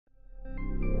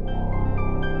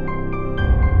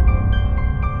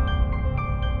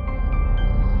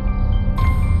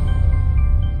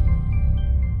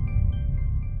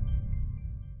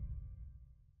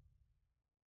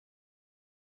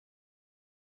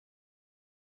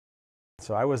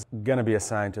So I was going to be a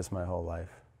scientist my whole life.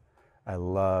 I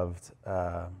loved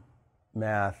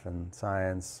math and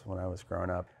science when I was growing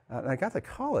up. And I got to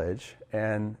college,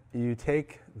 and you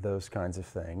take those kinds of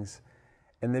things,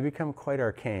 and they become quite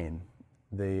arcane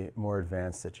the more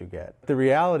advanced that you get. The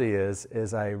reality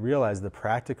is I realized the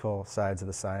practical sides of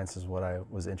the science is what I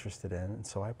was interested in, and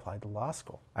so I applied to law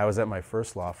school. I was at my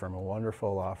first law firm, a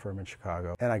wonderful law firm in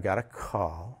Chicago, and I got a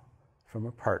call from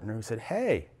a partner who said,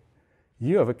 "Hey,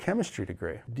 you have a chemistry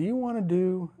degree. Do you want to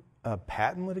do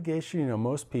patent litigation? You know,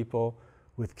 most people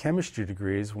with chemistry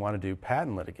degrees want to do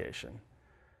patent litigation."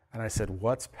 And I said,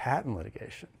 "What's patent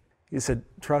litigation?" He said,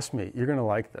 "Trust me, you're going to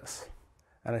like this."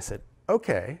 And I said,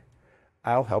 "Okay,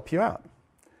 I'll help you out."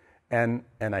 And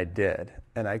I did.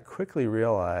 And I quickly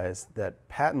realized that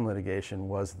patent litigation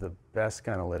was the best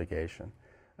kind of litigation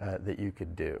that you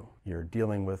could do. You're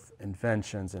dealing with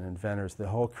inventions and inventors, the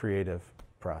whole creative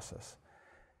process.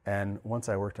 And once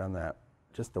I worked on that,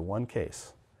 just the one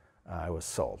case, I was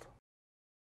sold.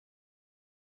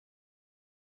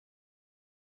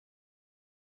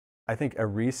 I think a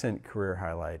recent career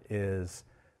highlight is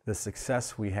the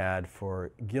success we had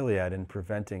for Gilead in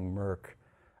preventing Merck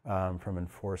from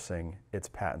enforcing its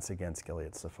patents against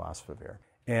Gilead sofosbuvir.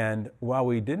 And while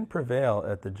we didn't prevail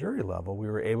at the jury level, we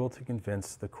were able to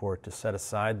convince the court to set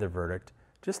aside the verdict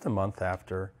just a month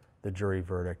after the jury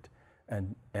verdict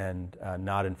and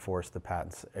not enforce the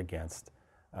patents against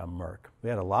Merck. We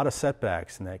had a lot of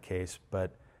setbacks in that case,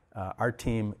 but our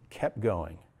team kept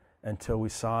going until we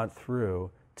saw it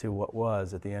through to what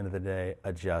was, at the end of the day,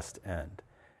 a just end.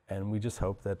 And we just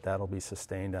hope that that'll be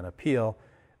sustained on appeal.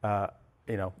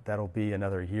 You know, that'll be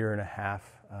another year and a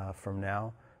half from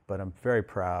now, but I'm very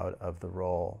proud of the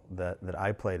role that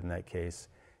I played in that case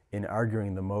in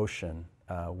arguing the motion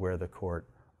where the court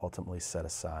ultimately set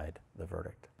aside the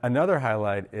verdict. Another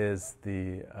highlight is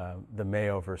the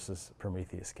Mayo versus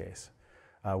Prometheus case,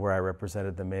 where I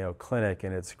represented the Mayo Clinic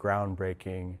in its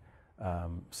groundbreaking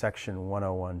Section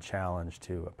 101 challenge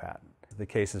to a patent. The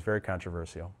case is very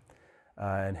controversial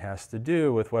and has to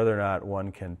do with whether or not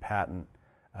one can patent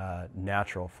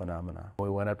natural phenomena.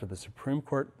 We went up to the Supreme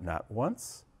Court not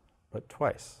once, but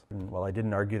twice. And while I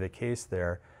didn't argue the case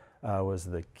there, was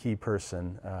the key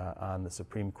person on the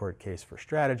Supreme Court case for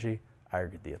strategy. I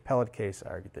argued the appellate case, I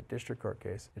argued the district court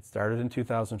case. It started in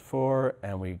 2004,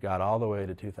 and we got all the way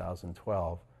to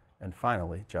 2012, and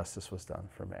finally, justice was done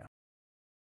for Mayo.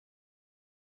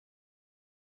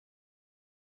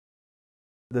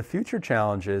 The future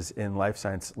challenges in life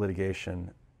science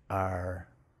litigation are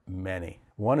many.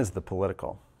 One is the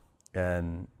political,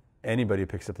 and anybody who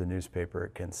picks up the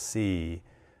newspaper can see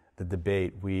the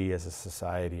debate we as a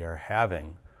society are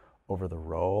having over the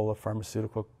role of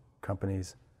pharmaceutical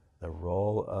companies, the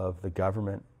role of the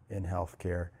government in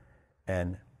healthcare,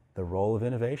 and the role of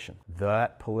innovation.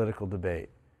 That political debate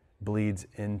bleeds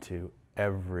into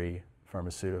every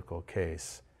pharmaceutical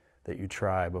case that you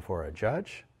try before a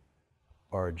judge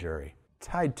or a jury.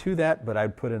 Tied to that, but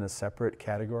I'd put in a separate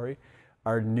category,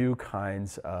 are new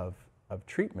kinds of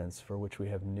treatments for which we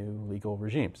have new legal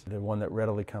regimes. The one that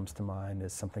readily comes to mind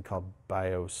is something called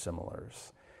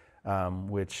biosimilars,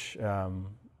 which,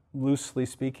 loosely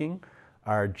speaking,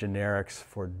 are generics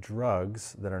for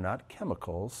drugs that are not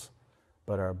chemicals,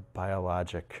 but are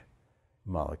biologic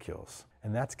molecules.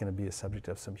 And that's going to be a subject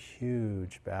of some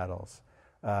huge battles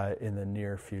in the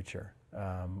near future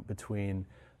between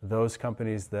those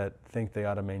companies that think they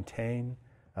ought to maintain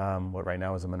what right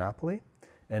now is a monopoly,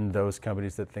 and those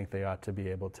companies that think they ought to be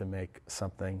able to make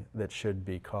something that should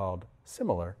be called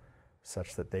similar,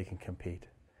 such that they can compete.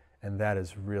 And that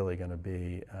is really going to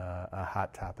be a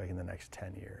hot topic in the next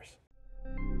 10 years.